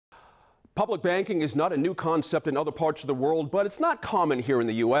Public banking is not a new concept in other parts of the world, but it's not common here in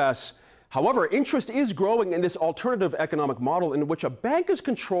the U.S. However, interest is growing in this alternative economic model in which a bank is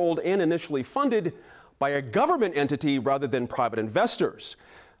controlled and initially funded by a government entity rather than private investors.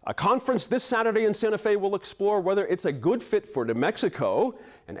 A conference this Saturday in Santa Fe will explore whether it's a good fit for New Mexico,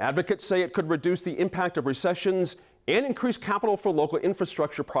 and advocates say it could reduce the impact of recessions and increase capital for local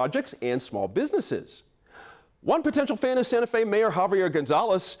infrastructure projects and small businesses. One potential fan is Santa Fe Mayor Javier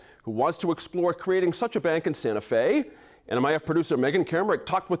Gonzales, who wants to explore creating such a bank in Santa Fe. NMIF producer Megan Kamerick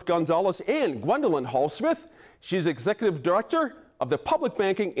talked with Gonzales and Gwendolyn Hallsmith. She's executive director of the Public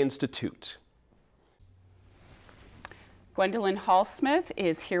Banking Institute. Gwendolyn Hallsmith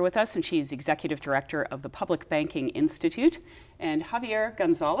is here with us, and she's executive director of the Public Banking Institute. And Javier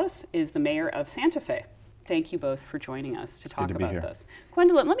Gonzales is the mayor of Santa Fe. Thank you both for joining us to talk about this.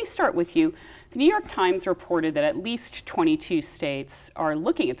 Gwendolyn, let me start with you. The New York Times reported that at least 22 states are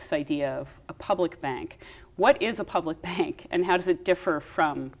looking at this idea of a public bank. What is a public bank, and how does it differ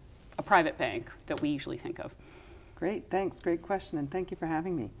from a private bank that we usually think of? Great, thanks. Great question, and thank you for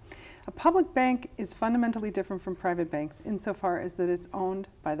having me. A public bank is fundamentally different from private banks insofar as that it's owned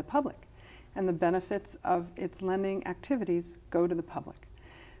by the public, and the benefits of its lending activities go to the public.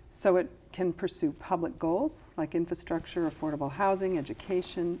 So it can pursue public goals like infrastructure, affordable housing,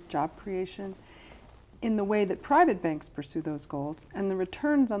 education, job creation, in the way that private banks pursue those goals, and the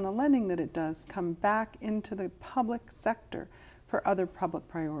returns on the lending that it does come back into the public sector for other public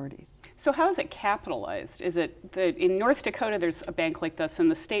priorities. So how is it capitalized? Is it that in North Dakota there's a bank like this and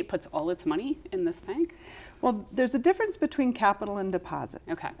the state puts all its money in this bank? Well, there's a difference between capital and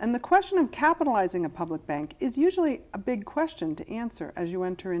deposits. Okay. And the question of capitalizing a public bank is usually a big question to answer as you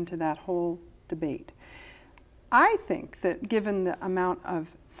enter into that whole debate. I think that given the amount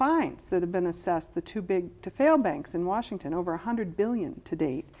of fines that have been assessed, the too big to fail banks in Washington, over $100 billion to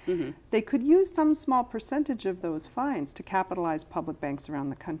date, they could use some small percentage of those fines to capitalize public banks around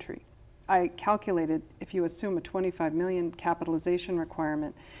the country. I calculated if you assume a $25 million capitalization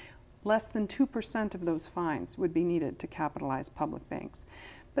requirement, less than 2% of those fines would be needed to capitalize public banks.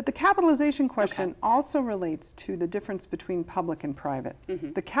 But the capitalization question also relates to the difference between public and private.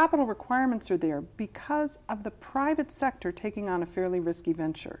 The capital requirements are there because of the private sector taking on a fairly risky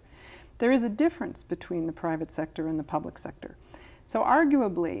venture. There is a difference between the private sector and the public sector. So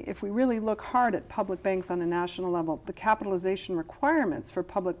arguably, if we really look hard at public banks on a national level, the capitalization requirements for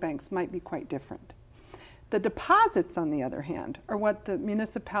public banks might be quite different. The deposits, on the other hand, are what the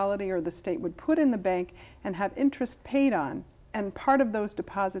municipality or the state would put in the bank and have interest paid on. And part of those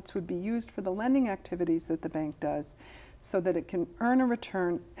deposits would be used for the lending activities that the bank does so that it can earn a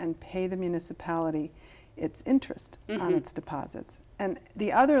return and pay the municipality its interest on its deposits. And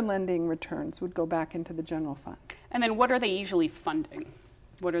the other lending returns would go back into the general fund. And then what are they usually funding?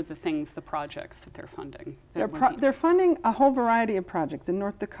 What are the things, the projects that they're funding? They're funding a whole variety of projects. In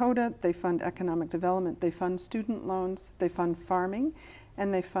North Dakota, they fund economic development, they fund student loans, they fund farming,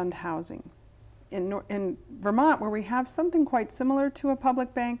 and they fund housing. In Vermont, where we have something quite similar to a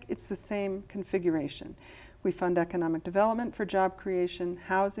public bank, it's the same configuration. We fund economic development for job creation,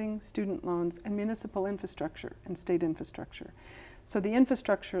 housing, student loans, and municipal infrastructure and state infrastructure. So the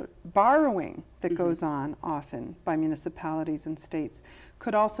infrastructure borrowing that goes on often by municipalities and states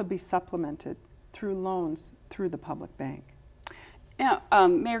could also be supplemented through loans through the public bank. Yeah,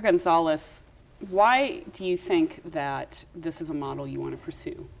 Mayor Gonzales, why do you think that this is a model you want to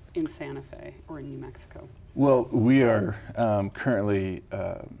pursue in Santa Fe or in New Mexico? Well, we are currently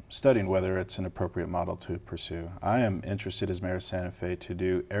studying whether it's an appropriate model to pursue. I am interested as mayor of Santa Fe to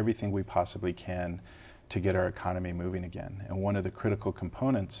do everything we possibly can to get our economy moving again. And one of the critical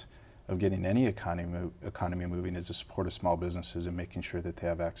components of getting any economy moving is the support of small businesses and making sure that they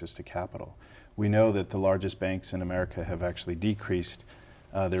have access to capital. We know that the largest banks in America have actually decreased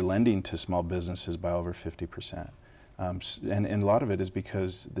their lending to small businesses by over 50%. And a lot of it is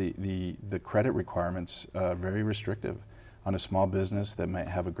because the credit requirements are very restrictive on a small business that might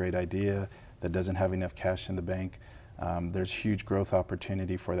have a great idea, that doesn't have enough cash in the bank. There's huge growth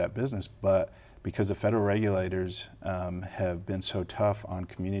opportunity for that business, but because the federal regulators have been so tough on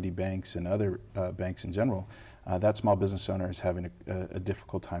community banks and other banks in general, that small business owner is having a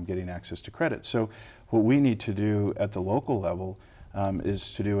difficult time getting access to credit. So what we need to do at the local level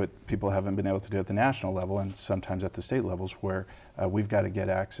is to do what people haven't been able to do at the national level and sometimes at the state levels, where we've got to get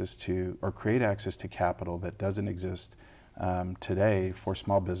access to or create access to capital that doesn't exist today for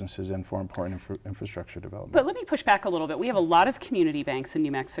small businesses and for important infrastructure development. But let me push back a little bit. We have a lot of community banks in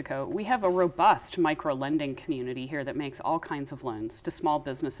New Mexico. We have a robust micro-lending community here that makes all kinds of loans to small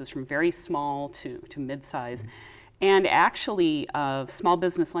businesses from very small to mid-size. And actually, small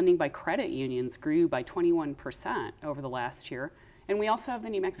business lending by credit unions grew by 21% over the last year. And we also have the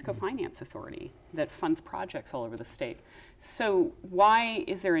New Mexico Finance Authority that funds projects all over the state. So why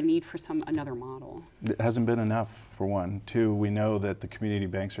is there a need for another model? It hasn't been enough, for one. Two, we know that the community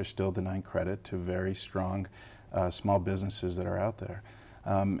banks are still denying credit to very strong small businesses that are out there.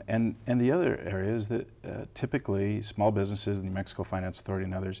 And the other area is that typically small businesses, the New Mexico Finance Authority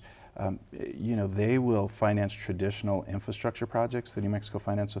and others, you know, they will finance traditional infrastructure projects. The New Mexico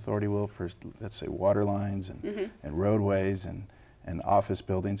Finance Authority will for, let's say, water lines and roadways and office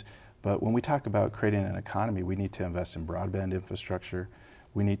buildings. But when we talk about creating an economy, we need to invest in broadband infrastructure.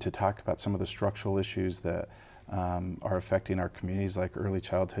 We need to talk about some of the structural issues that are affecting our communities, like early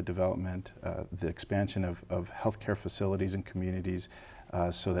childhood development, the expansion of healthcare facilities in communities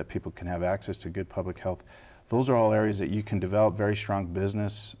so that people can have access to good public health. Those are all areas that you can develop very strong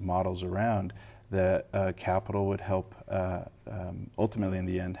business models around that capital would help, ultimately in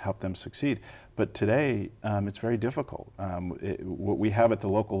the end, help them succeed. But today, it's very difficult. What we have at the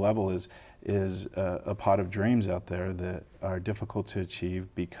local level is a pot of dreams out there that are difficult to achieve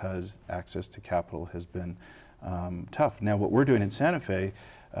because access to capital has been tough. Now, what we're doing in Santa Fe,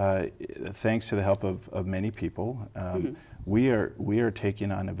 thanks to the help of many people, we are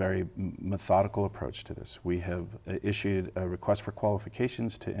taking on a very methodical approach to this. We have issued a request for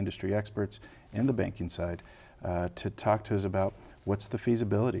qualifications to industry experts in the banking side to talk to us about what's the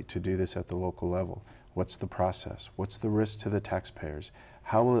feasibility to do this at the local level, what's the process, what's the risk to the taxpayers,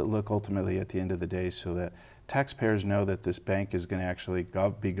 how will it look ultimately at the end of the day so that taxpayers know that this bank is going to actually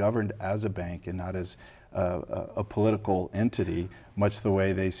be governed as a bank and not as a political entity, much the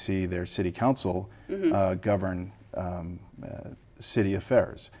way they see their city council govern city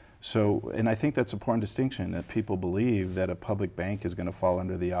affairs. So, and I think that's an important distinction, that people believe that a public bank is going to fall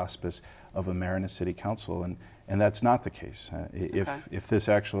under the auspice of a mayor and a city council, and that's not the case. If this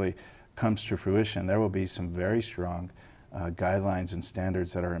actually comes to fruition, there will be some very strong guidelines and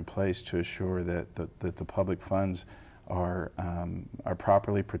standards that are in place to assure that the public funds are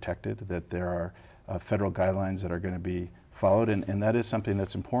properly protected, that there are federal guidelines that are going to be followed, and that is something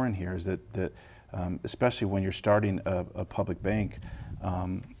that's important here, is that especially when you're starting a public bank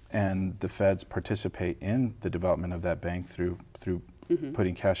and the feds participate in the development of that bank through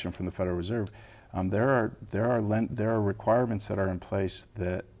putting cash in from the Federal Reserve, there are requirements that are in place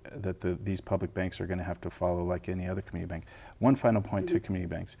that these public banks are going to have to follow like any other community bank. One final point to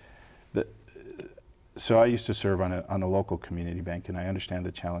community banks. So I used to serve on a local community bank, and I understand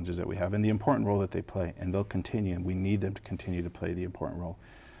the challenges that we have and the important role that they play, and they'll continue, and we need them to continue to play the important role.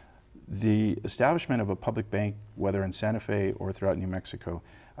 The establishment of a public bank, whether in Santa Fe or throughout New Mexico,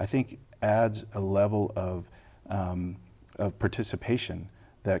 I think adds a level of participation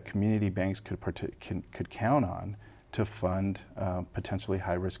that community banks could count on to fund potentially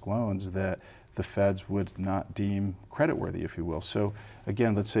high-risk loans that the feds would not deem creditworthy, if you will. So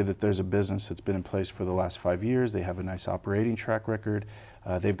again, let's say that there's a business that's been in place for the last 5 years. They have a nice operating track record.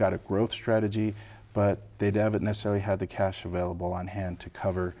 They've got a growth strategy, but they haven't necessarily had the cash available on hand to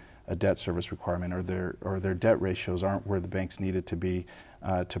cover a debt service requirement, or their debt ratios aren't where the banks need it to be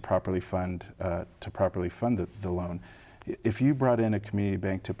to properly fund the loan. If you brought in a community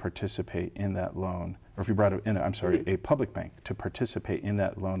bank to participate in that loan, or if you brought in, a public bank to participate in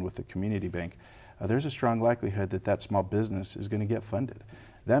that loan with the community bank, there's a strong likelihood that that small business is going to get funded.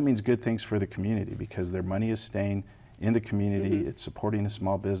 That means good things for the community because their money is staying in the community, it's supporting a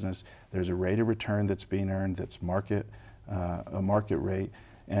small business, there's a rate of return that's being earned that's a market rate,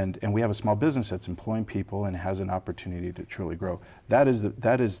 and we have a small business that's employing people and has an opportunity to truly grow. That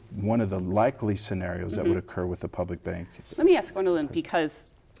is one of the likely scenarios that would occur with a public bank. Let me ask Gwendolyn,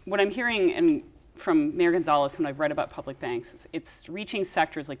 because what I'm hearing from Mayor Gonzales when I've read about public banks, it's reaching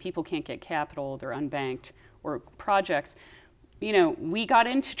sectors like people can't get capital, they're unbanked, or projects. You know, we got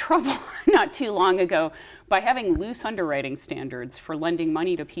into trouble not too long ago by having loose underwriting standards for lending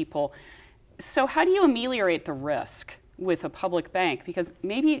money to people. So how do you ameliorate the risk with a public bank? Because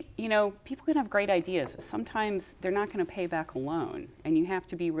maybe, you know, people can have great ideas, but sometimes they're not going to pay back a loan, and you have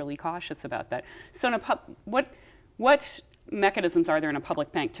to be really cautious about that. So in what mechanisms are there in a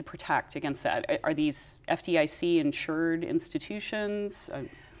public bank to protect against that? Are these FDIC insured institutions?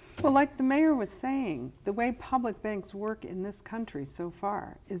 Well, like the mayor was saying, the way public banks work in this country so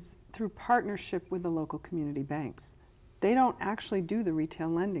far is through partnership with the local community banks. They don't actually do the retail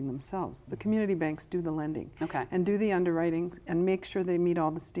lending themselves. The community banks do the lending and do the underwriting and make sure they meet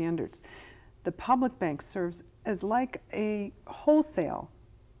all the standards. The public bank serves as like a wholesale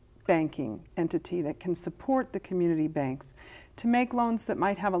banking entity that can support the community banks to make loans that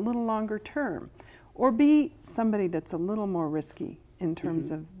might have a little longer term, or be somebody that's a little more risky in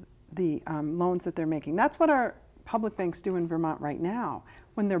terms of the loans that they're making. That's what our public banks do in Vermont right now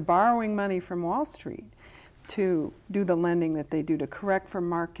when they're borrowing money from Wall Street to do the lending that they do to correct for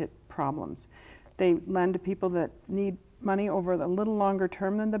market problems. They lend to people that need money over a little longer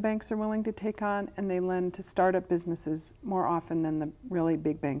term than the banks are willing to take on, and they lend to startup businesses more often than the really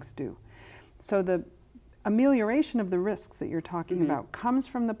big banks do. So the amelioration of the risks that you're talking about comes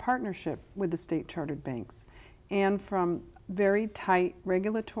from the partnership with the state chartered banks and from very tight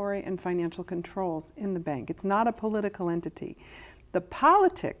regulatory and financial controls in the bank. It's not a political entity. The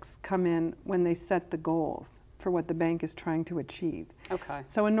politics come in when they set the goals for what the bank is trying to achieve. Okay.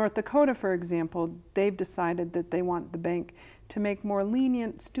 So in North Dakota, for example, they've decided that they want the bank to make more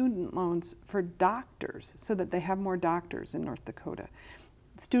lenient student loans for doctors so that they have more doctors in North Dakota.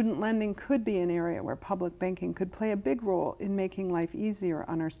 Student lending could be an area where public banking could play a big role in making life easier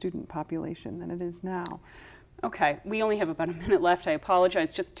on our student population than it is now. Okay, we only have about a minute left. I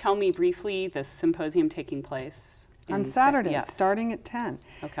apologize. Just tell me briefly the symposium taking place. On Saturday, yes. starting at 10.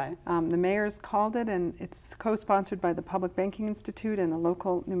 Okay. The mayor's called it, and it's co-sponsored by the Public Banking Institute and a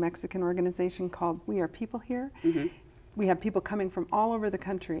local New Mexican organization called We Are People Here. We have people coming from all over the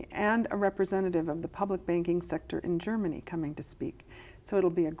country and a representative of the public banking sector in Germany coming to speak. So it'll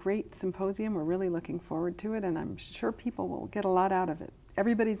be a great symposium. We're really looking forward to it, and I'm sure people will get a lot out of it.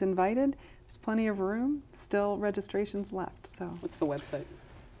 Everybody's invited. There's plenty of room. Still registrations left. So What's the website?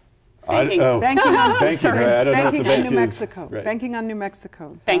 Banking on, Banking, sorry, right? I don't know if the Banking on bank New is- Mexico. right. Banking on New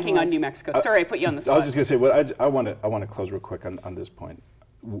Mexico. Banking on New Mexico. Sorry, I put you on the spot. I was just going to say, well, I want to close real quick on this point.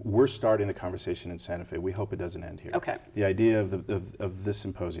 We're starting the conversation in Santa Fe. We hope it doesn't end here. Okay. The idea of this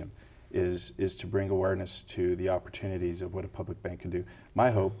symposium is to bring awareness to the opportunities of what a public bank can do. My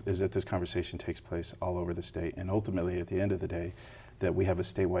hope is that this conversation takes place all over the state, and ultimately, at the end of the day, that we have a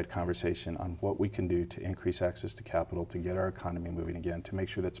statewide conversation on what we can do to increase access to capital, to get our economy moving again, to make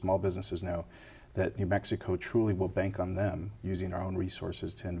sure that small businesses know that New Mexico truly will bank on them using our own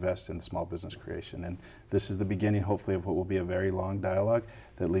resources to invest in small business creation. And this is the beginning, hopefully, of what will be a very long dialogue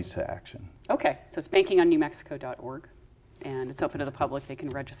that leads to action. Okay, so it's bankingonnewmexico.org, and it's open to the public. They can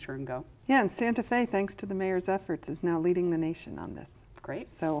register and go. Yeah, and Santa Fe, thanks to the mayor's efforts, is now leading the nation on this. Great.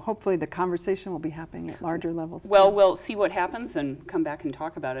 So hopefully the conversation will be happening at larger levels. Well, too. we'll see what happens and come back and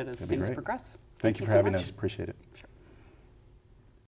talk about it as That'd be things great. progress. Thank you for so having much. us. Appreciate it.